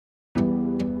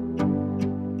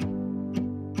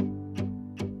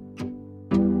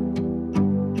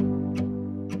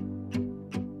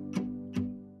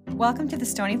Welcome to the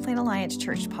Stony Plain Alliance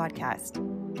Church podcast.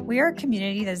 We are a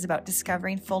community that is about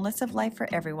discovering fullness of life for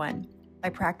everyone by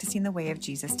practicing the way of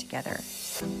Jesus together.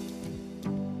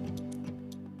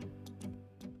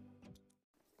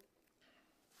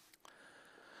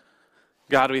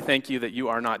 God, we thank you that you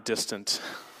are not distant,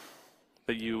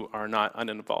 that you are not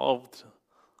uninvolved,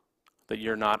 that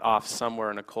you're not off somewhere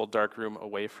in a cold, dark room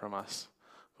away from us,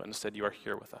 but instead you are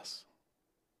here with us.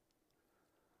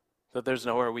 That there's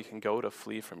nowhere we can go to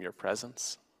flee from your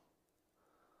presence.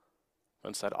 But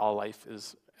instead, all life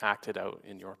is acted out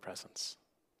in your presence.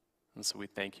 And so we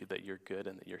thank you that you're good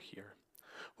and that you're here.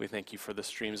 We thank you for the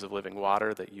streams of living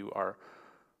water that you are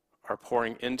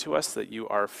pouring into us, that you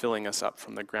are filling us up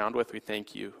from the ground with. We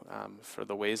thank you for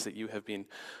the ways that you have been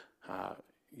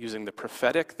using the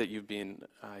prophetic, that you've been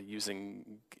using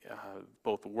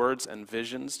both words and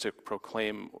visions to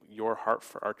proclaim your heart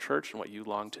for our church and what you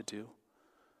long to do.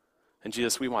 And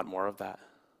Jesus, we want more of that.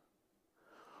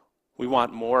 We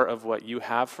want more of what you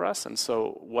have for us, and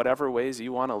so whatever ways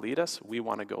you want to lead us, we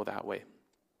want to go that way.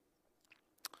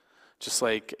 Just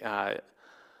like the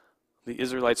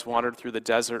Israelites wandered through the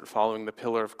desert following the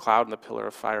pillar of cloud and the pillar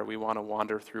of fire, we want to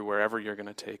wander through wherever you're going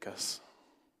to take us.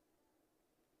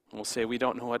 And we'll say we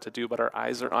don't know what to do, but our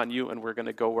eyes are on you, and we're going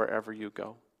to go wherever you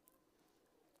go.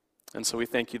 And so we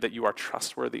thank you that you are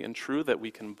trustworthy and true, that we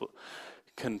can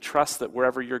trust that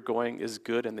wherever you're going is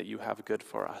good and that you have good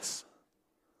for us.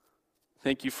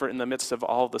 Thank you for in the midst of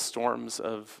all the storms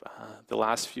of the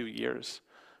last few years,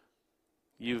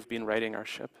 you've been righting our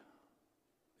ship.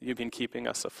 You've been keeping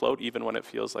us afloat even when it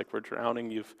feels like we're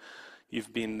drowning.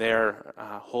 You've been there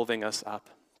holding us up.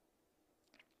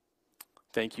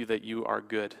 Thank you that you are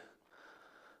good.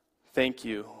 Thank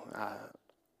you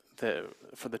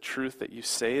for the truth that you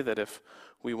say that if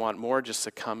we want more, just to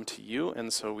come to you.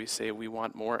 And so we say we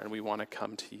want more and we want to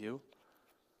come to you.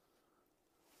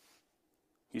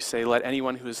 You say, let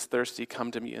anyone who is thirsty come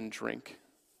to me and drink.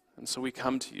 And so we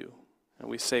come to you and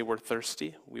we say we're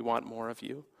thirsty. We want more of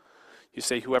you. You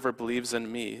say, whoever believes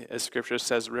in me, as Scripture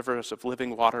says, rivers of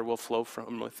living water will flow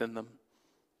from within them.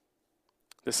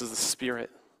 This is the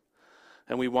Spirit.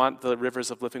 And we want the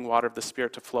rivers of living water of the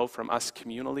Spirit to flow from us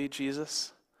communally,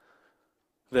 Jesus.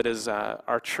 That as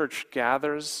our church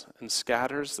gathers and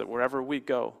scatters, that wherever we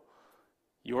go,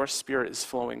 your Spirit is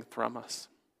flowing from us.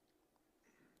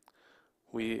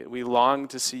 We long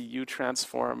to see you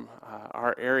transform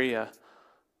our area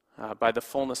by the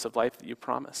fullness of life that you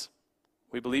promise.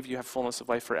 We believe you have fullness of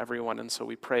life for everyone, and so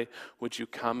we pray, would you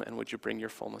come and would you bring your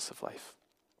fullness of life?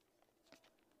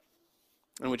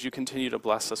 And would you continue to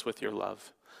bless us with your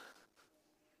love?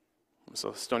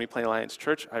 So Stony Plain Alliance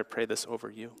Church, I pray this over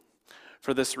you.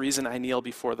 For this reason I kneel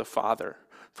before the Father,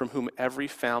 from whom every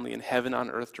family in heaven and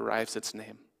on earth derives its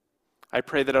name. I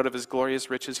pray that out of his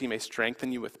glorious riches he may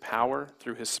strengthen you with power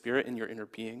through his Spirit in your inner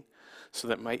being, so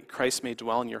that Christ may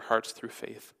dwell in your hearts through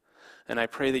faith. And I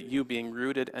pray that you, being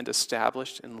rooted and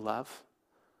established in love,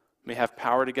 may have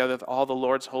power together with all the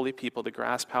Lord's holy people to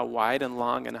grasp how wide and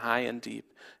long and high and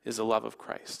deep is the love of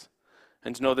Christ,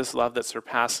 and to know this love that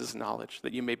surpasses knowledge,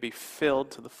 that you may be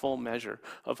filled to the full measure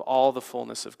of all the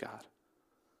fullness of God.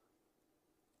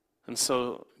 And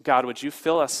so, God, would you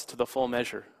fill us to the full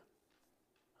measure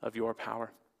of your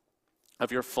power,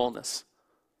 of your fullness?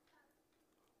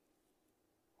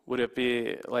 Would it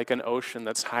be like an ocean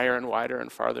that's higher and wider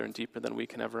and farther and deeper than we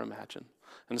can ever imagine?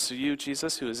 And so you,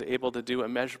 Jesus, who is able to do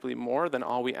immeasurably more than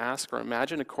all we ask or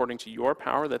imagine according to your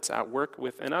power that's at work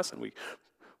within us, and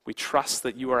we trust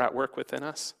that you are at work within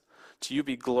us, to you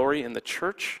be glory in the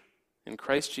church, in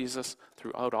Christ Jesus,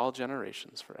 throughout all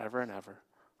generations, forever and ever.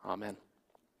 Amen.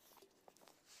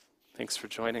 Thanks for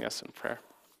joining us in prayer.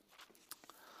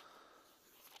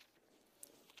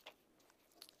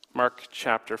 Mark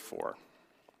chapter 4,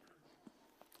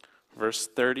 verse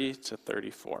 30 to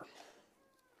 34.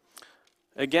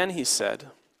 Again he said,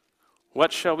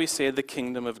 what shall we say the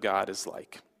kingdom of God is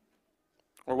like?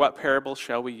 Or what parable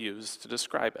shall we use to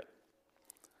describe it?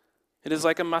 It is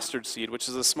like a mustard seed, which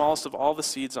is the smallest of all the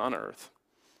seeds on earth.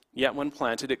 Yet when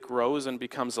planted, it grows and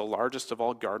becomes the largest of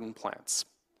all garden plants,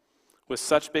 with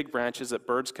such big branches that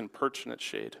birds can perch in its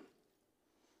shade.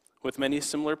 With many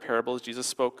similar parables, Jesus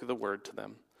spoke the word to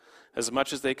them, as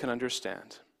much as they could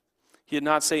understand. He did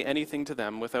not say anything to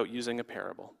them without using a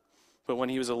parable, but when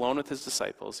he was alone with his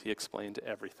disciples, he explained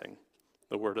everything.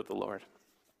 The word of the Lord.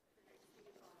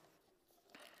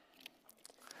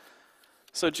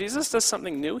 So Jesus does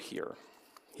something new here.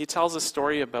 He tells a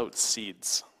story about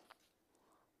seeds.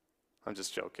 I'm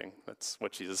just joking. That's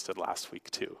what Jesus did last week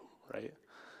too, right?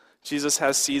 Jesus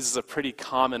has seeds as a pretty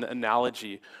common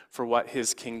analogy for what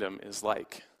his kingdom is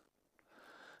like.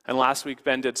 And last week,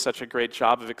 Ben did such a great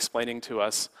job of explaining to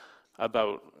us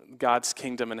about God's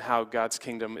kingdom and how God's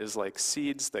kingdom is like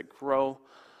seeds that grow,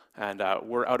 and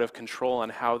we're out of control on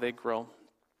how they grow.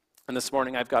 And this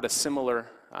morning, I've got a similar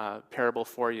parable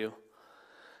for you.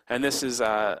 And this is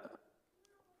an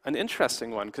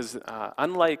interesting one, because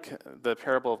unlike the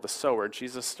parable of the sower,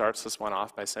 Jesus starts this one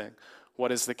off by saying,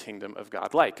 what is the kingdom of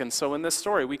God like? And so in this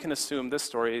story, we can assume this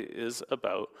story is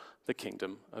about the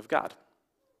kingdom of God.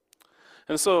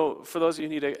 And so for those of you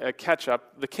who need a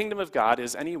catch-up, the kingdom of God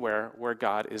is anywhere where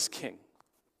God is king.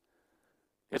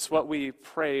 It's what we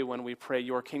pray when we pray,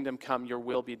 your kingdom come, your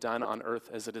will be done on earth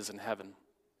as it is in heaven.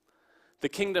 The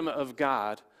kingdom of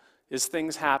God is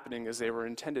things happening as they were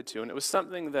intended to, and it was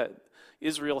something that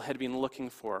Israel had been looking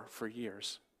for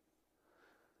years.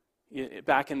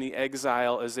 Back in the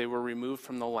exile, as they were removed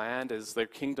from the land, as their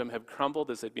kingdom had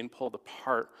crumbled, as they'd been pulled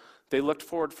apart, they looked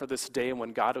forward for this day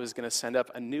when God was going to send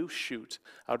up a new shoot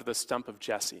out of the stump of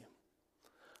Jesse.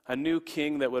 A new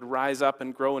king that would rise up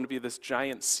and grow and be this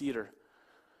giant cedar.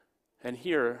 And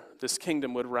here, this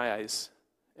kingdom would rise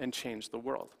and change the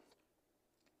world.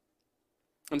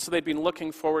 And so they'd been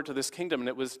looking forward to this kingdom, and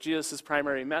it was Jesus'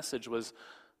 primary message was,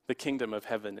 the kingdom of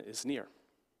heaven is near.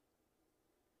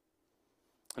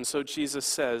 And so Jesus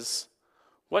says,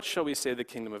 what shall we say the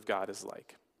kingdom of God is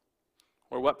like?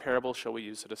 Or what parable shall we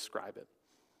use to describe it?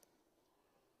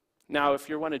 Now, if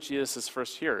you're one of Jesus'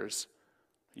 first hearers,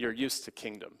 you're used to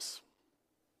kingdoms.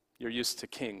 You're used to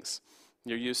kings.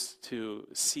 You're used to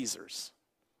Caesars.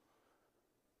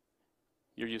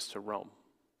 You're used to Rome.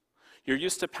 You're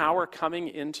used to power coming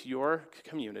into your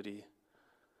community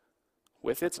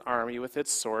with its army, with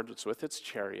its swords, with its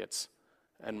chariots,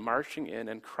 and marching in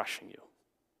and crushing you.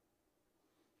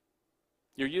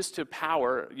 You're used to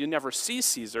power. You never see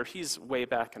Caesar. He's way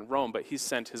back in Rome, but he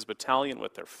sent his battalion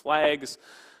with their flags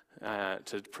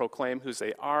to proclaim who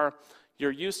they are. You're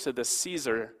used to the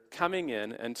Caesar coming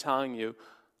in and telling you,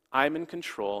 I'm in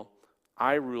control,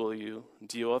 I rule you,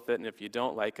 deal with it, and if you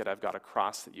don't like it, I've got a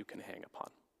cross that you can hang upon.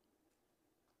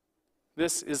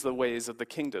 This is the ways of the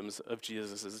kingdoms of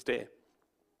Jesus' day.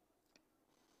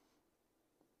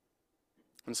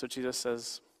 And so Jesus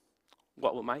says,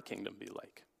 what will my kingdom be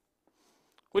like?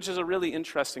 Which is a really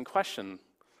interesting question.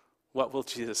 What will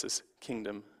Jesus'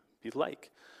 kingdom be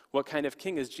like? What kind of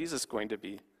king is Jesus going to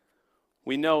be?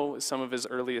 We know some of his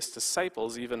earliest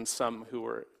disciples, even some who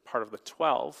were part of the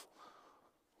 12.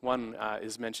 One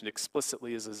is mentioned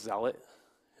explicitly as a zealot.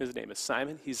 His name is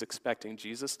Simon. He's expecting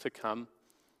Jesus to come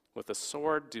with a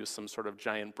sword, do some sort of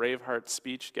giant Braveheart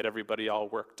speech, get everybody all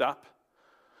worked up,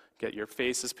 get your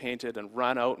faces painted, and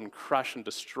run out and crush and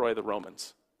destroy the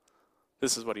Romans.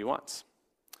 This is what he wants.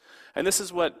 And this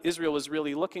is what Israel was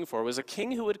really looking for, was a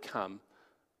king who would come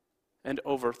and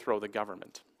overthrow the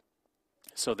government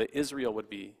so that Israel would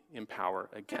be in power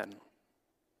again.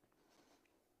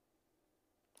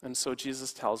 And so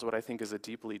Jesus tells what I think is a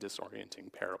deeply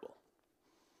disorienting parable.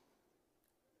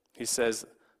 He says,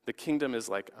 the kingdom is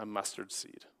like a mustard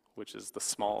seed, which is the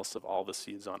smallest of all the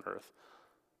seeds on earth.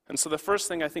 And so the first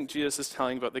thing I think Jesus is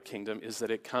telling about the kingdom is that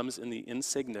it comes in the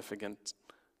insignificant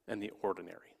and the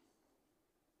ordinary.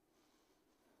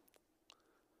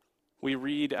 We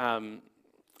read, and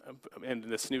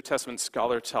this New Testament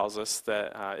scholar tells us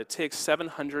that it takes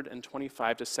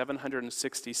 725 to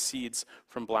 760 seeds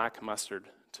from black mustard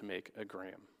to make a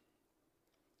gram.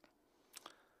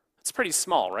 It's pretty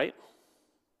small, right?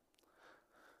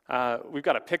 We've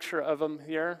got a picture of them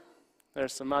here.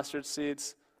 There's some mustard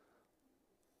seeds.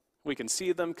 We can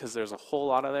see them because there's a whole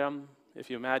lot of them. If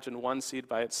you imagine one seed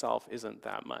by itself isn't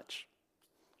that much.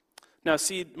 Now,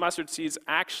 mustard seeds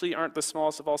actually aren't the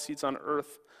smallest of all seeds on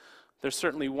earth. There's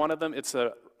certainly one of them. It's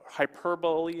a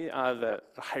hyperbole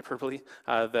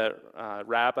that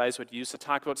rabbis would use to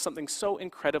talk about something so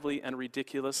incredibly and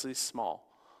ridiculously small.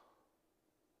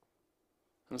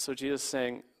 And so Jesus is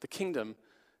saying, the kingdom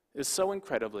is so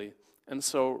incredibly and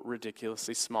so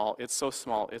ridiculously small. It's so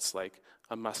small, it's like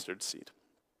a mustard seed.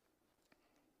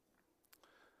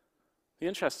 The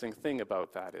interesting thing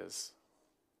about that is,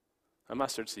 a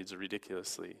mustard seed's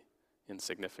ridiculously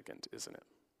insignificant, isn't it?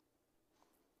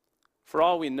 For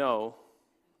all we know,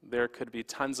 there could be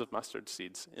tons of mustard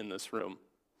seeds in this room.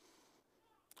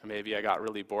 Maybe I got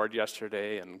really bored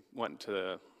yesterday and went to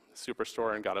the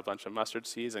superstore and got a bunch of mustard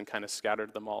seeds and kind of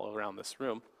scattered them all around this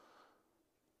room.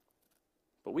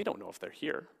 But we don't know if they're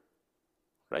here,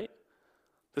 right?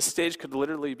 The stage could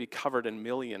literally be covered in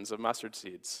millions of mustard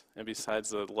seeds, and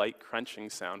besides the light crunching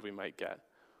sound we might get,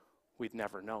 we'd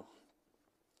never know.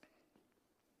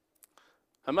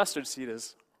 A mustard seed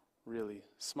is really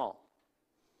small.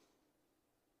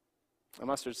 A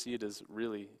mustard seed is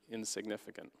really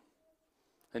insignificant.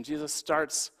 And Jesus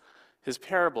starts his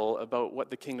parable about what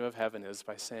the kingdom of heaven is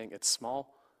by saying it's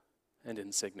small and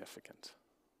insignificant.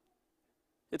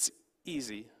 It's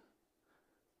easy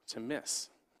to miss.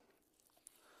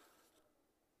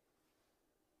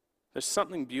 There's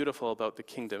something beautiful about the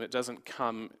kingdom. It doesn't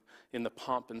come in the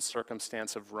pomp and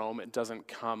circumstance of Rome. It doesn't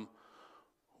come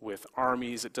with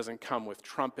armies. It doesn't come with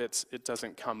trumpets. It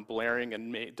doesn't come blaring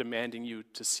and demanding you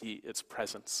to see its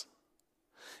presence.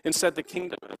 Instead, the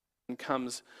kingdom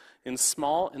comes in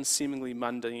small and seemingly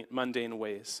mundane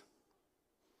ways.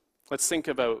 Let's think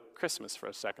about Christmas for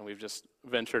a second. We've just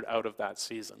ventured out of that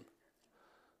season.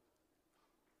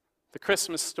 The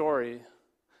Christmas story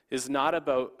is not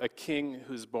about a king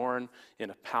who's born in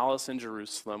a palace in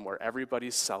Jerusalem where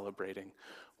everybody's celebrating,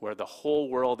 where the whole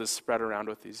world is spread around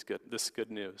with this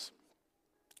good news.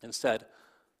 Instead,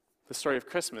 the story of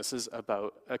Christmas is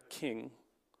about a king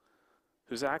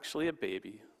who's actually a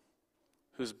baby,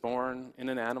 who's born in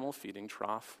an animal feeding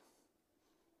trough,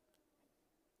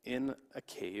 in a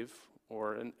cave,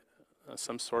 or in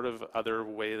some sort of other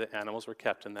way that animals were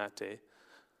kept in that day.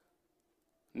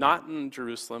 Not in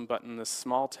Jerusalem, but in this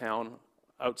small town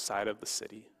outside of the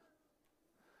city.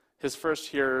 His first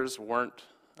hearers weren't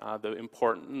the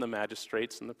important and the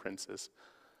magistrates and the princes.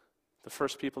 The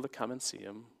first people to come and see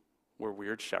him were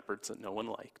weird shepherds that no one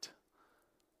liked.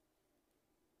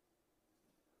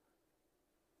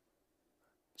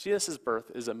 Jesus'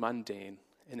 birth is a mundane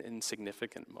and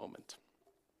insignificant moment.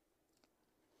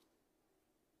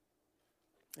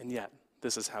 And yet,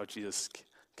 this is how Jesus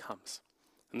comes.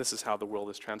 And this is how the world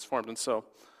is transformed. And so,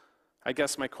 I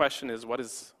guess my question is, what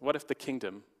if the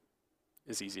kingdom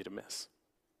is easy to miss?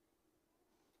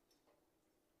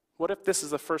 What if this is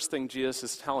the first thing Jesus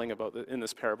is telling about in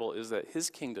this parable, is that his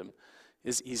kingdom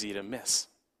is easy to miss?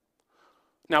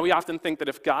 Now, we often think that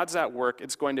if God's at work,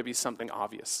 it's going to be something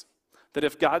obvious. That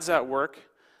if God's at work,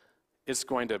 it's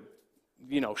going to,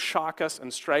 shock us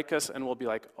and strike us, and we'll be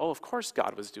like, oh, of course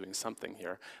God was doing something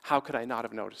here. How could I not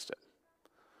have noticed it?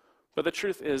 But the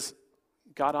truth is,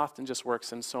 God often just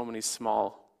works in so many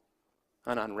small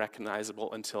and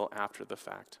unrecognizable until after the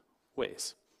fact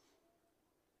ways.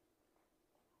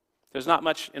 There's not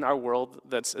much in our world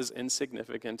that's as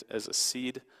insignificant as a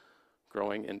seed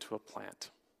growing into a plant.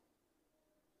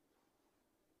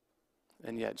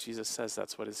 And yet Jesus says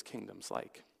that's what his kingdom's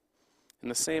like. In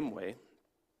the same way,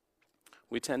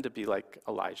 we tend to be like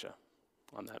Elijah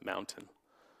on that mountain.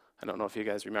 I don't know if you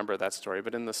guys remember that story,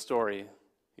 but in the story,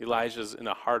 Elijah's in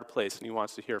a hard place and he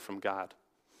wants to hear from God.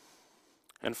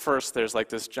 And first there's like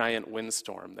this giant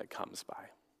windstorm that comes by.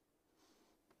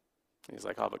 And he's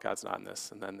like, oh, but God's not in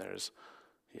this. And then there's,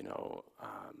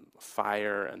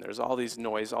 fire, and there's all these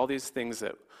noise, all these things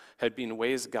that had been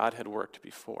ways God had worked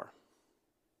before.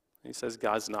 And he says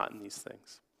God's not in these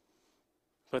things.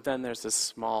 But then there's this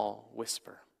small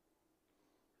whisper.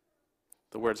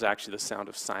 The word's actually the sound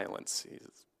of silence.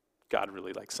 God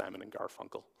really likes Simon and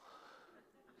Garfunkel.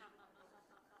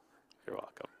 You're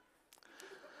welcome.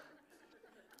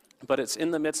 But it's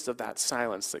in the midst of that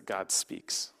silence that God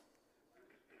speaks.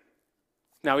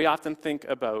 Now, we often think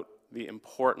about the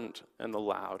important and the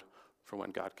loud for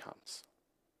when God comes.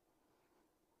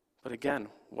 But again,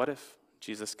 what if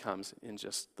Jesus comes in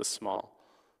just the small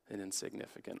and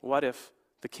insignificant? What if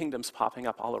the kingdom's popping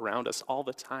up all around us all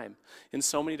the time in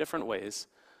so many different ways,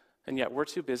 and yet we're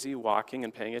too busy walking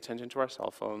and paying attention to our cell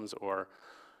phones or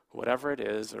whatever it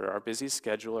is, or our busy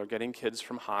schedule, or getting kids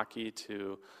from hockey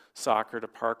to soccer to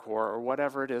parkour, or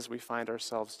whatever it is we find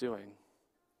ourselves doing,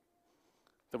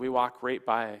 that we walk right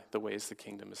by the ways the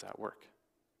kingdom is at work?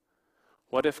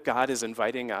 What if God is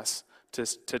inviting us to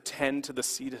tend to the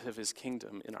seed of his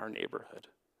kingdom in our neighborhood?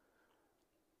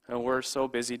 And we're so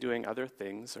busy doing other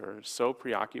things, or so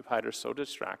preoccupied, or so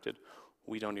distracted,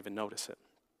 we don't even notice it.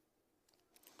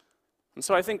 And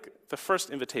so I think the first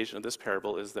invitation of this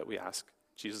parable is that we ask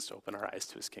Jesus to open our eyes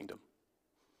to his kingdom.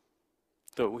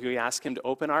 That we ask him to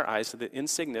open our eyes to the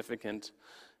insignificant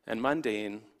and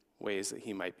mundane ways that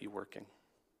he might be working.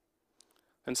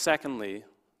 And secondly,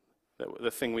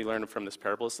 the thing we learn from this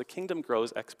parable is the kingdom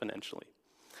grows exponentially.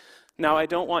 Now, I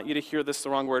don't want you to hear this the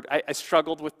wrong word. I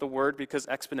struggled with the word because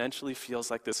exponentially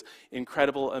feels like this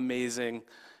incredible, amazing,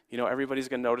 everybody's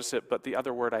going to notice it, but the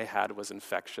other word I had was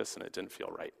infectious, and it didn't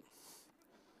feel right.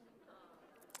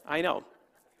 I know.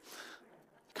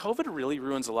 COVID really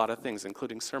ruins a lot of things,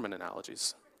 including sermon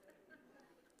analogies.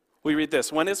 We read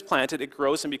this: when it's planted, it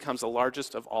grows and becomes the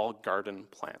largest of all garden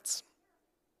plants.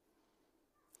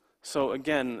 So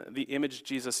again, the image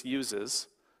Jesus uses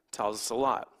tells us a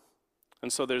lot.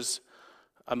 And so there's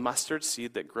a mustard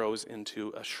seed that grows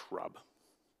into a shrub.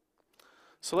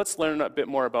 So let's learn a bit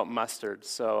more about mustard.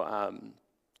 So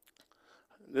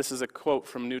this is a quote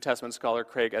from New Testament scholar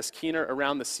Craig S. Keener.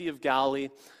 Around the Sea of Galilee,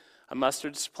 a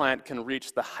mustard plant can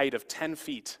reach the height of 10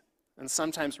 feet and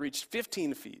sometimes reach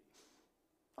 15 feet,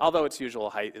 although its usual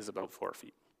height is about 4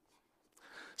 feet.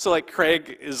 So like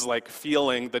Craig is like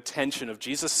feeling the tension of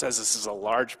Jesus says this is a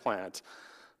large plant.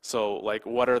 So like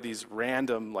what are these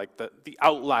random, like the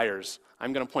outliers?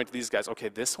 I'm going to point to these guys. Okay,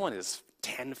 this one is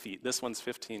 10 feet. This one's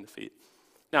 15 feet.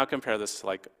 Now compare this to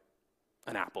like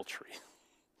an apple tree,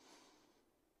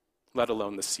 let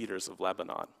alone the cedars of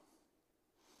Lebanon.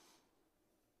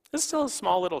 It's still a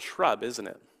small little shrub, isn't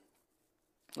it?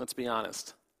 Let's be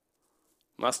honest.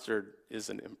 Mustard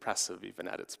isn't impressive even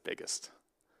at its biggest.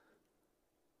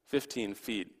 15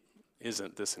 feet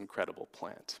isn't this incredible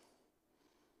plant.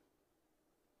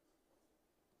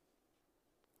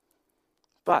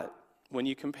 But when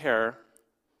you compare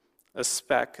a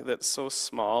speck that's so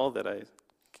small that I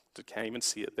can't even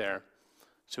see it there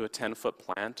to a 10-foot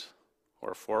plant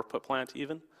or a 4-foot plant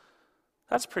even,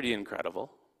 that's pretty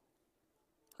incredible.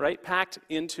 Right? Packed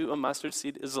into a mustard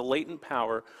seed is a latent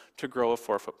power to grow a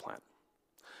 4-foot plant.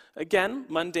 Again,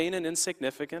 mundane and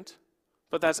insignificant,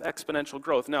 but that's exponential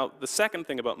growth. Now, the second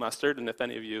thing about mustard, and if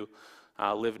any of you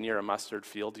live near a mustard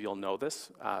field, you'll know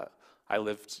this. I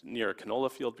lived near a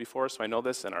canola field before, so I know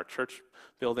this, and our church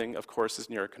building, of course, is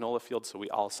near a canola field, so we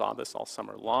all saw this all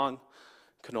summer long.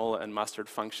 Canola and mustard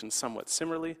function somewhat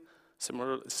similarly.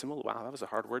 Wow, that was a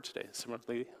hard word today.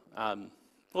 Similarly,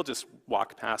 we'll just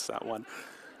walk past that one.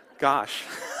 Gosh.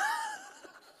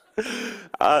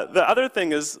 The other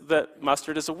thing is that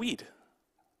mustard is a weed.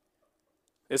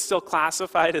 It's still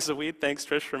classified as a weed. Thanks,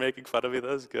 Trish, for making fun of me.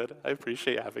 That was good. I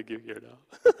appreciate having you here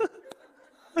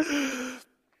now.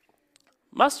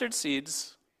 Mustard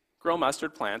seeds grow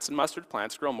mustard plants, and mustard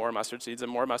plants grow more mustard seeds,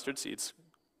 and more mustard seeds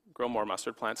grow more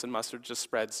mustard plants, and mustard just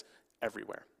spreads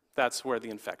everywhere. That's where the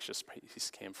infectious piece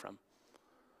came from.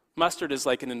 Mustard is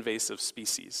like an invasive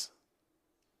species.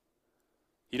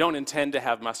 You don't intend to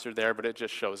have mustard there, but it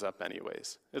just shows up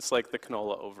anyways. It's like the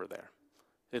canola over there.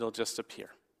 It'll just appear.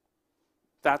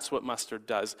 That's what mustard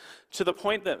does. To the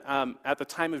point that at the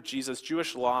time of Jesus,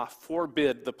 Jewish law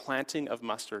forbid the planting of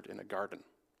mustard in a garden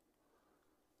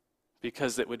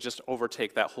because it would just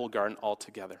overtake that whole garden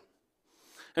altogether.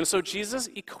 And so Jesus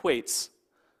equates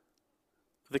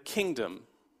the kingdom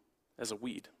as a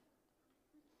weed.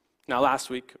 Now last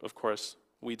week, of course,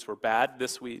 weeds were bad.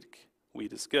 This week,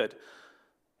 weed is good.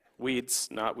 Weeds,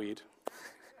 not weed.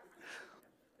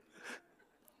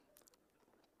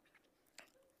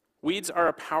 Weeds are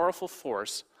a powerful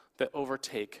force that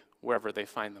overtake wherever they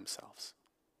find themselves.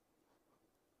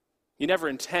 You never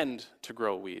intend to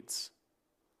grow weeds,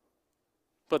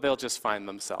 but they'll just find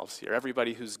themselves here.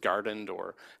 Everybody who's gardened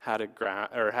or had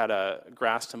a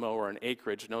grass to mow or an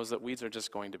acreage knows that weeds are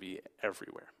just going to be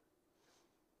everywhere.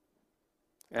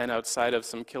 And outside of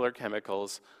some killer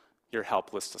chemicals, you're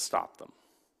helpless to stop them.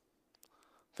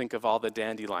 Think of all the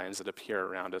dandelions that appear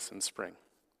around us in spring.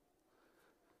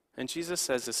 And Jesus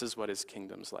says this is what his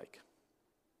kingdom's like.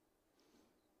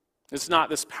 It's not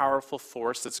this powerful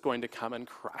force that's going to come and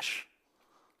crush.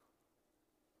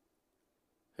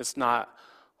 It's not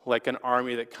like an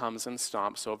army that comes and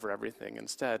stomps over everything.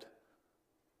 Instead,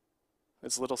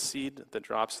 it's a little seed that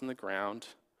drops in the ground,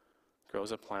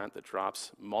 grows a plant that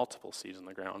drops multiple seeds in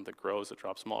the ground, that grows, that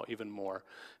drops even more.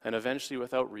 And eventually,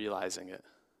 without realizing it,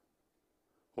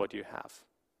 what do you have?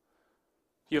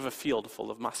 You have a field full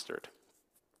of mustard.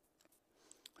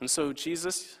 And so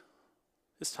Jesus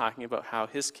is talking about how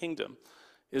his kingdom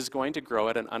is going to grow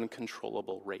at an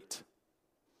uncontrollable rate.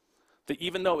 That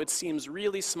even though it seems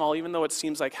really small, even though it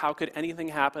seems like how could anything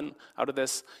happen out of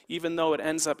this, even though it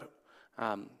ends up,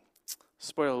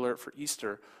 spoiler alert for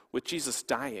Easter, with Jesus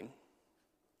dying,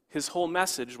 his whole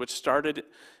message, which started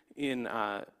in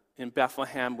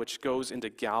Bethlehem, which goes into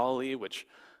Galilee, which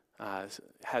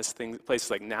has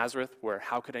places like Nazareth, where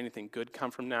how could anything good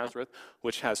come from Nazareth,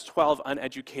 which has 12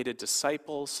 uneducated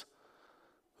disciples,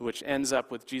 which ends up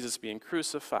with Jesus being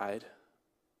crucified.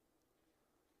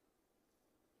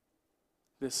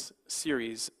 This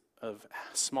series of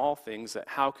small things that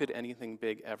how could anything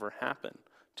big ever happen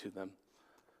to them,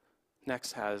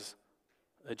 next has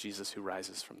a Jesus who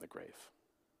rises from the grave,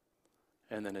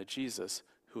 and then a Jesus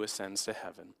who ascends to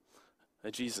heaven,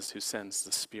 a Jesus who sends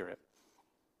the Spirit.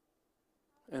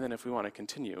 And then if we want to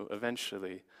continue,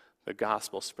 eventually the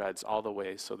gospel spreads all the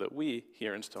way so that we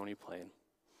here in Stony Plain,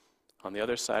 on the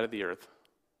other side of the earth,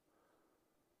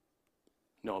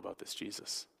 know about this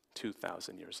Jesus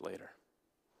 2,000 years later.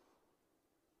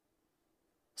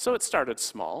 So it started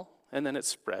small, And then it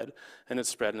spread, and it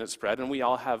spread, and it spread. And we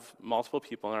all have multiple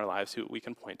people in our lives who we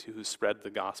can point to who spread the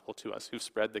gospel to us, who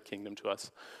spread the kingdom to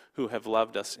us, who have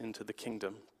loved us into the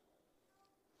kingdom.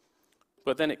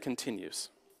 But then it continues,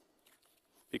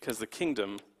 because the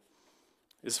kingdom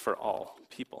is for all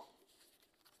people.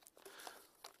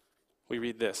 We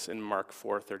read this in Mark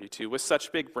 4:32, with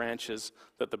such big branches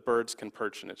that the birds can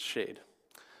perch in its shade.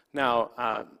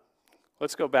 Now,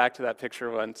 let's go back to that picture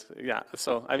once. Yeah,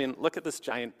 so, look at this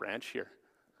giant branch here.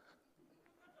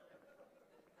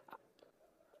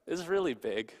 It's really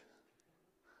big.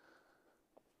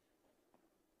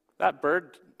 That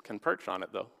bird can perch on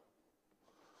it, though.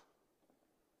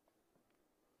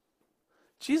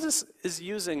 Jesus is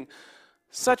using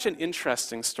such an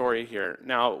interesting story here.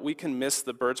 Now, we can miss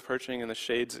the birds perching in the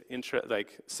shade's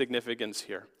significance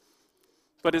here.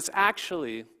 But it's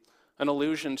actually an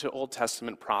allusion to Old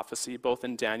Testament prophecy, both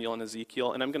in Daniel and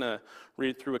Ezekiel. And I'm going to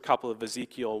read through a couple of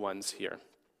Ezekiel ones here.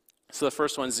 So the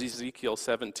first one is Ezekiel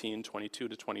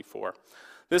 17:22-24.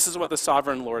 This is what the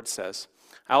sovereign Lord says.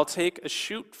 I'll take a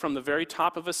shoot from the very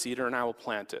top of a cedar and I will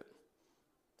plant it.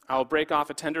 I will break off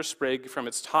a tender sprig from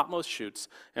its topmost shoots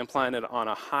and plant it on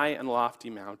a high and lofty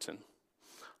mountain.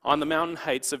 On the mountain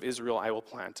heights of Israel I will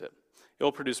plant it. It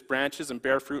will produce branches and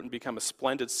bear fruit and become a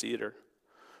splendid cedar.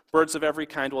 Birds of every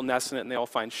kind will nest in it and they will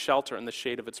find shelter in the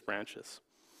shade of its branches.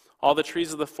 All the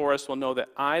trees of the forest will know that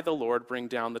I, the Lord, bring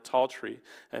down the tall tree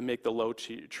and make the low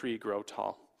tree grow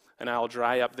tall. And I will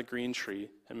dry up the green tree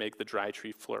and make the dry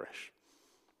tree flourish.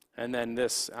 And then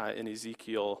this in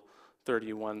Ezekiel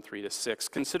 31:3-6.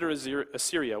 Consider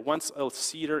Assyria, once a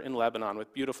cedar in Lebanon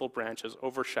with beautiful branches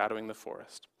overshadowing the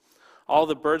forest. All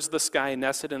the birds of the sky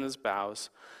nested in his boughs,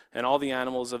 and all the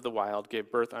animals of the wild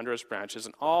gave birth under his branches,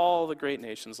 and all the great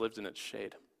nations lived in its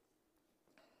shade.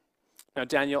 Now,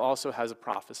 Daniel also has a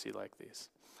prophecy like these.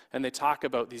 And they talk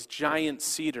about these giant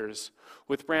cedars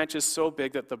with branches so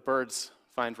big that the birds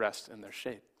find rest in their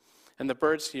shade. And the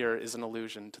birds here is an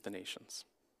allusion to the nations.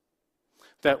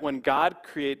 That when God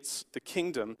creates the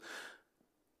kingdom,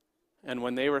 and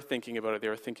when they were thinking about it, they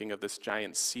were thinking of this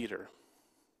giant cedar,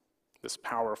 this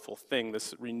powerful thing,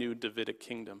 this renewed Davidic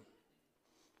kingdom,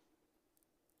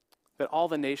 that all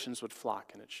the nations would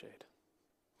flock in its shade.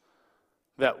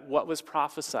 That what was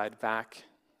prophesied back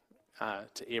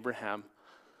to Abraham,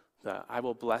 that I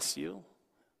will bless you,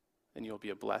 and you'll be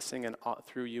a blessing, and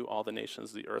through you all the nations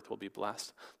of the earth will be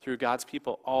blessed. Through God's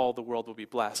people, all the world will be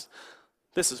blessed.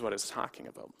 This is what it's talking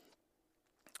about.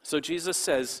 So Jesus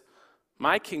says,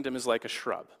 my kingdom is like a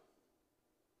shrub.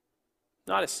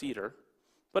 Not a cedar,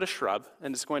 but a shrub,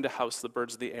 and it's going to house the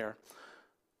birds of the air.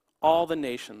 All the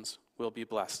nations will be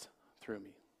blessed through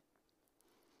me.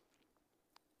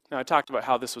 Now, I talked about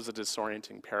how this was a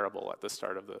disorienting parable at the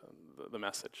start of the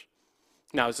message.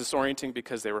 Now, it was disorienting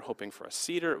because they were hoping for a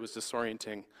cedar. It was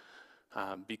disorienting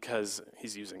because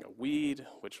he's using a weed,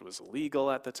 which was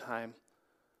illegal at the time.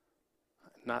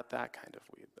 Not that kind of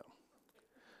weed, though.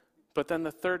 But then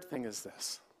the third thing is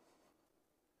this.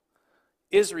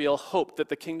 Israel hoped that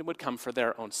the kingdom would come for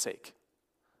their own sake.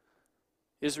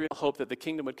 Israel hoped that the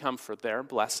kingdom would come for their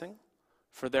blessing,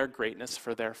 for their greatness,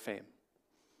 for their fame.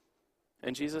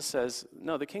 And Jesus says,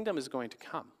 no, the kingdom is going to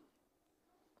come.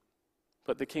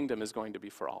 But the kingdom is going to be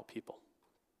for all people.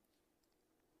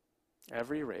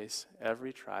 Every race,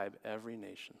 every tribe, every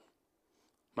nation.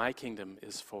 My kingdom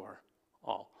is for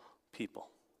all people.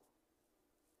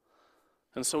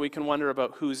 And so we can wonder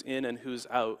about who's in and who's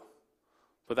out,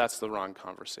 but that's the wrong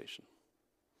conversation.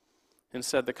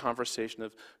 Instead, the conversation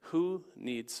of who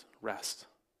needs rest?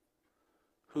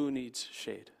 Who needs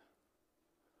shade?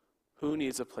 Who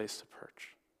needs a place to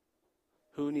perch?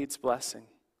 Who needs blessing?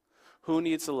 Who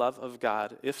needs the love of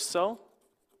God? If so,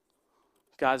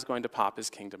 God's going to pop his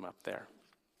kingdom up there.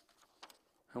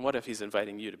 And what if he's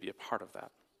inviting you to be a part of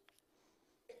that?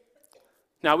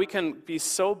 Now, we can be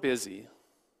so busy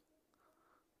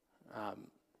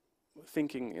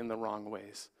thinking in the wrong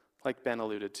ways, like Ben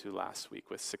alluded to last week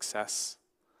with success.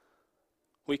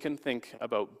 We can think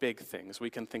about big things. We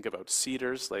can think about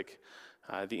cedars like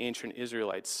the ancient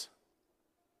Israelites,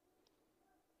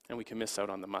 and we can miss out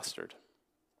on the mustard.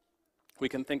 We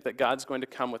can think that God's going to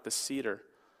come with the cedar,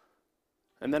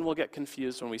 and then we'll get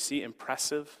confused when we see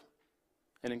impressive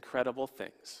and incredible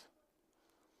things,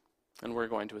 and we're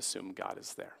going to assume God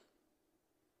is there.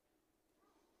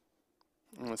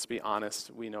 And let's be honest,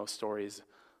 we know stories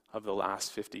of the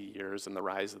last 50 years and the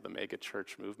rise of the mega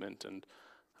church movement and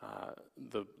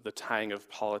the tying of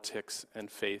politics and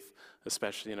faith,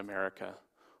 especially in America,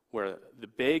 where the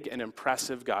big and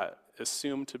impressive got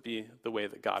assumed to be the way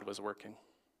that God was working.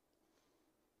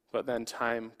 But then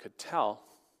time could tell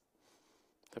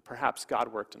that perhaps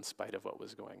God worked in spite of what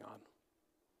was going on.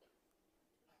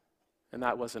 And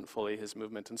that wasn't fully his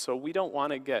movement. And so we don't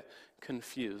want to get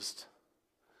confused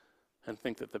and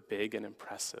think that the big and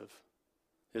impressive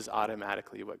is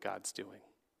automatically what God's doing.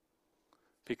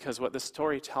 Because what the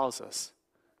story tells us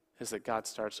is that God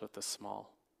starts with the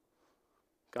small.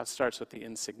 God starts with the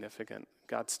insignificant.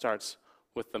 God starts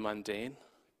with the mundane.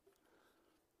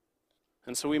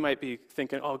 And so we might be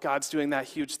thinking, oh, God's doing that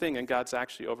huge thing, and God's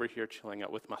actually over here chilling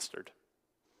out with mustard.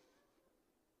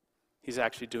 He's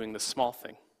actually doing the small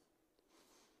thing.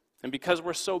 And because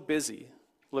we're so busy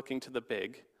looking to the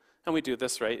big, and we do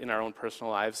this, right, in our own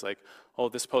personal lives, like, oh,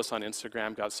 this post on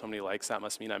Instagram got so many likes, that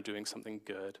must mean I'm doing something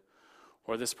good.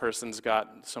 Or this person's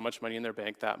got so much money in their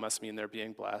bank, that must mean they're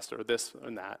being blessed, or this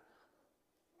and that.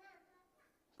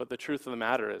 But the truth of the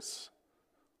matter is,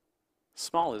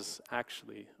 small is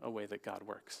actually a way that God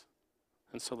works.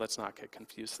 And so let's not get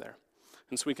confused there.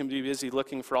 And so we can be busy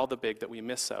looking for all the big that we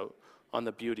miss out on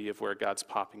the beauty of where God's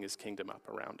popping his kingdom up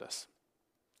around us.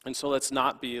 And so let's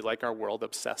not be like our world,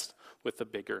 obsessed with the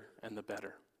bigger and the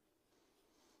better.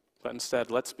 But instead,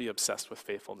 let's be obsessed with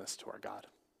faithfulness to our God.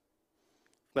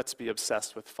 Let's be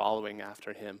obsessed with following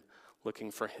after him, looking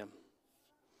for him.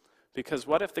 Because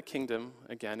what if the kingdom,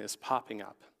 again, is popping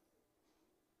up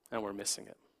and we're missing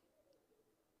it?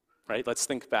 Right? Let's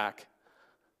think back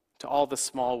to all the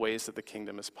small ways that the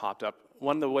kingdom has popped up.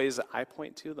 One of the ways that I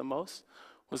point to the most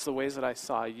was the ways that I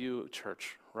saw you,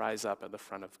 church, rise up at the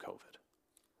front of COVID.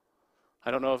 I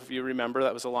don't know if you remember,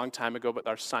 that was a long time ago, but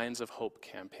our Signs of Hope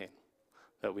campaign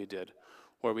that we did,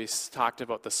 where we talked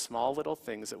about the small little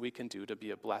things that we can do to be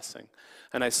a blessing.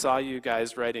 And I saw you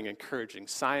guys writing encouraging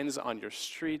signs on your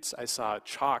streets. I saw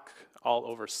chalk all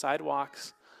over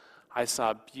sidewalks. I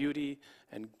saw beauty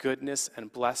and goodness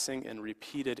and blessing in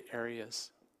repeated areas.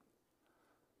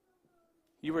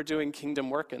 You were doing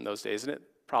kingdom work in those days, and it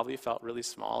probably felt really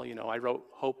small. You know, I wrote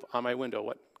hope on my window.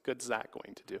 What good's that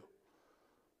going to do?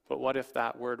 But what if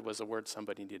that word was a word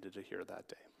somebody needed to hear that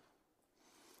day?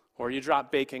 Or you drop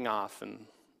baking off, and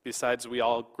besides we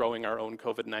all growing our own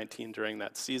COVID-19 during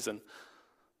that season,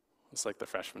 it's like the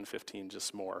freshman 15,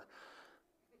 just more.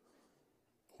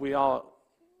 We all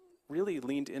really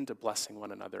leaned into blessing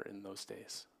one another in those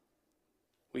days.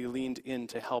 We leaned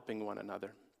into helping one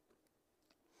another.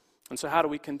 And so how do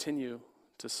we continue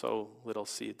to sow little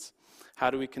seeds? How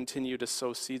do we continue to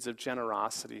sow seeds of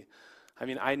generosity? I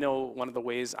mean, I know one of the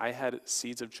ways I had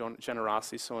seeds of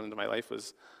generosity sown into my life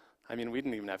was, we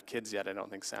didn't even have kids yet, I don't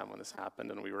think, Sam, when this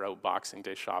happened, and we were out Boxing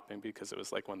Day shopping because it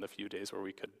was like one of the few days where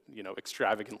we could,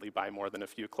 extravagantly buy more than a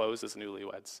few clothes as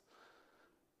newlyweds.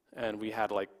 And we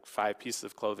had like 5 pieces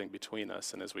of clothing between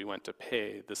us, and as we went to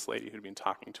pay, this lady who'd been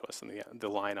talking to us in the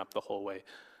line up the whole way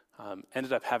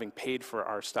ended up having paid for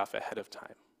our stuff ahead of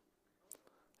time.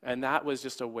 And that was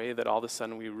just a way that all of a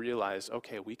sudden we realized,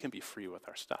 okay, we can be free with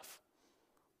our stuff.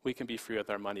 We can be free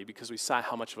with our money because we saw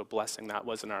how much of a blessing that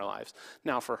was in our lives.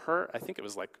 Now for her, I think it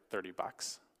was like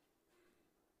 $30.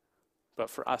 But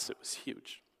for us, it was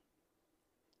huge.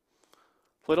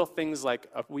 Little things like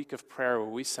a week of prayer where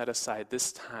we set aside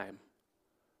this time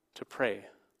to pray,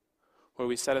 where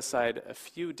we set aside a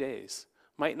few days,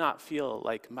 might not feel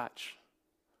like much,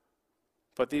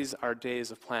 but these are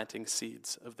days of planting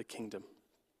seeds of the kingdom.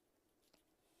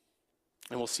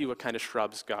 And we'll see what kind of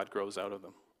shrubs God grows out of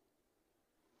them.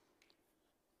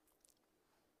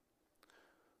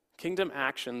 Kingdom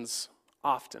actions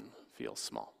often feel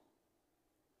small.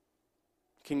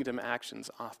 Kingdom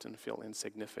actions often feel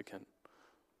insignificant,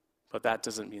 but that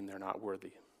doesn't mean they're not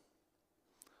worthy.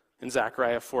 In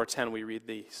Zechariah 4:10, we read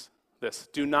this,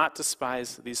 "Do not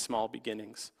despise these small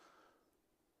beginnings,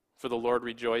 for the Lord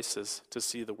rejoices to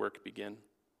see the work begin."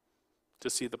 To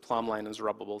see the plumb line in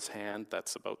Zerubbabel's hand,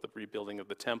 that's about the rebuilding of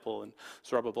the temple, and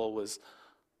Zerubbabel was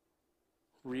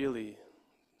really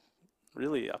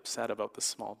upset about the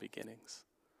small beginnings.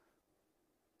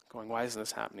 Going, why isn't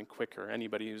this happening quicker?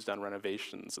 Anybody who's done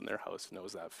renovations in their house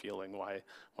knows that feeling. Why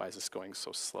is this going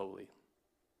so slowly?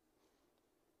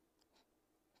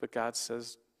 But God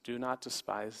says, do not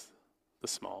despise the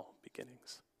small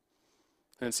beginnings.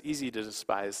 And it's easy to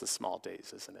despise the small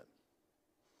days, isn't it?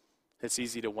 It's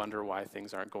easy to wonder why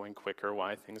things aren't going quicker,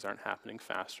 why things aren't happening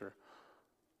faster,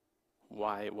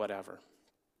 why whatever.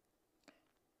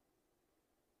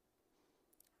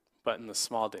 But in the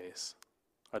small days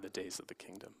are the days of the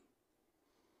kingdom.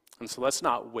 And so let's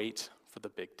not wait for the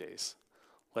big days.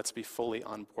 Let's be fully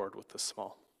on board with the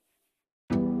small.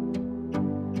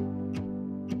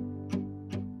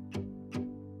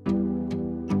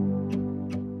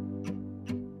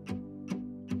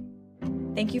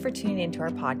 Thank you for tuning into our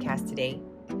podcast today.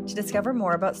 To discover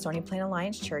more about Stony Plain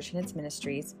Alliance Church and its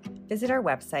ministries, visit our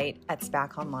website at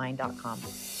spaconline.com.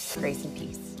 Grace and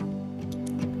peace.